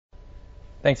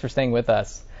Thanks for staying with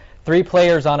us. 3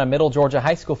 players on a Middle Georgia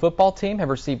high school football team have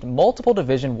received multiple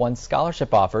Division I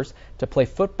scholarship offers to play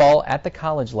football at the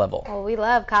college level. Well, we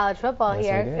love college football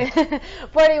here.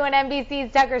 41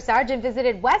 NBC's Tucker Sargent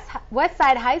visited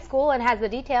Westside High School and has the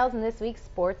details in this week's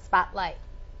Sports Spotlight.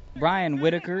 Brian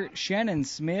Whitaker, Shannon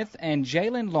Smith, and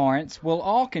Jalen Lawrence will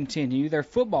all continue their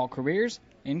football careers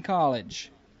in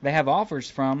college. They have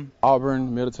offers from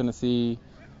Auburn, Middle Tennessee,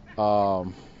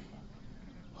 who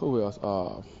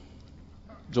else?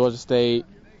 Georgia State,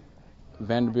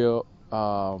 Vanderbilt,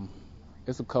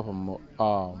 it's a couple more,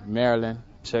 Maryland.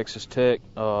 Texas Tech,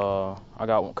 I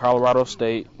got Colorado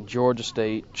State, Georgia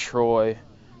State, Troy,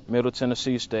 Middle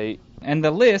Tennessee State. And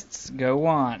the lists go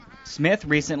on. Smith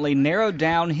recently narrowed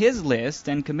down his list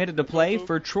and committed to play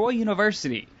for Troy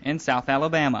University in South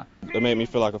Alabama. They made me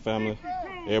feel like a family.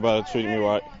 Everybody treated me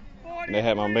right, and they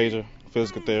had my major,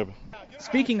 physical therapy.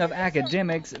 Speaking of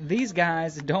academics, these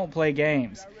guys don't play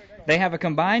games. They have a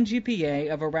combined GPA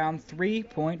of around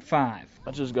 3.5.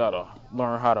 I just got to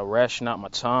learn how to ration out my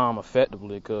time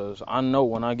effectively because I know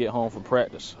when I get home from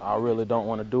practice, I really don't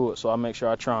want to do it. So I make sure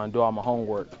I try and do all my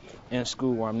homework in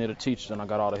school where I'm near the teachers and I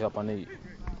got all the help I need.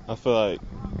 I feel like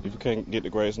if you can't get the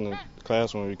grades in the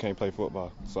classroom, you can't play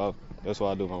football. So that's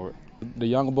why I do my work. The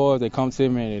younger boys, they come to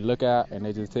me and they look out and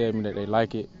they just tell me that they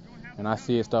like it. And I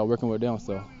see it start working with them,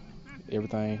 so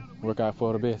everything work out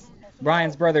for the best.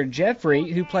 Brian's brother Jeffrey,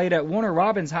 who played at Warner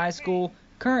Robins High School,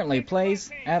 currently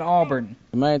plays at Auburn.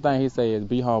 The main thing he say is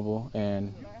be humble,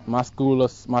 and my school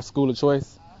of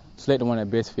choice, select the one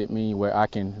that best fit me where I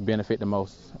can benefit the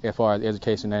most as far as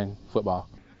education and football.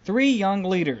 3 young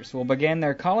leaders will begin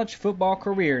their college football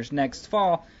careers next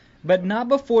fall, but not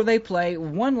before they play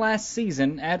one last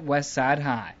season at Westside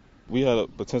High. We had a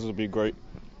potential to be great.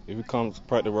 If we come to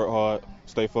practice, work hard,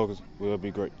 stay focused, we'll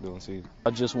be great during the season. I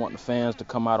just want the fans to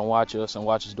come out and watch us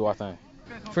do our thing.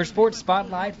 For Sports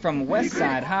Spotlight from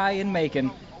Westside High in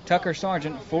Macon, Tucker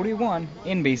Sargent, 41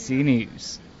 NBC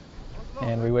News.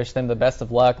 And we wish them the best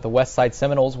of luck. The Westside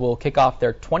Seminoles will kick off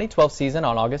their 2012 season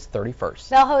on August 31st.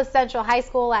 They'll host Central High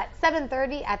School at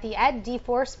 7:30 at the Ed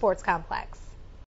D4 Sports Complex.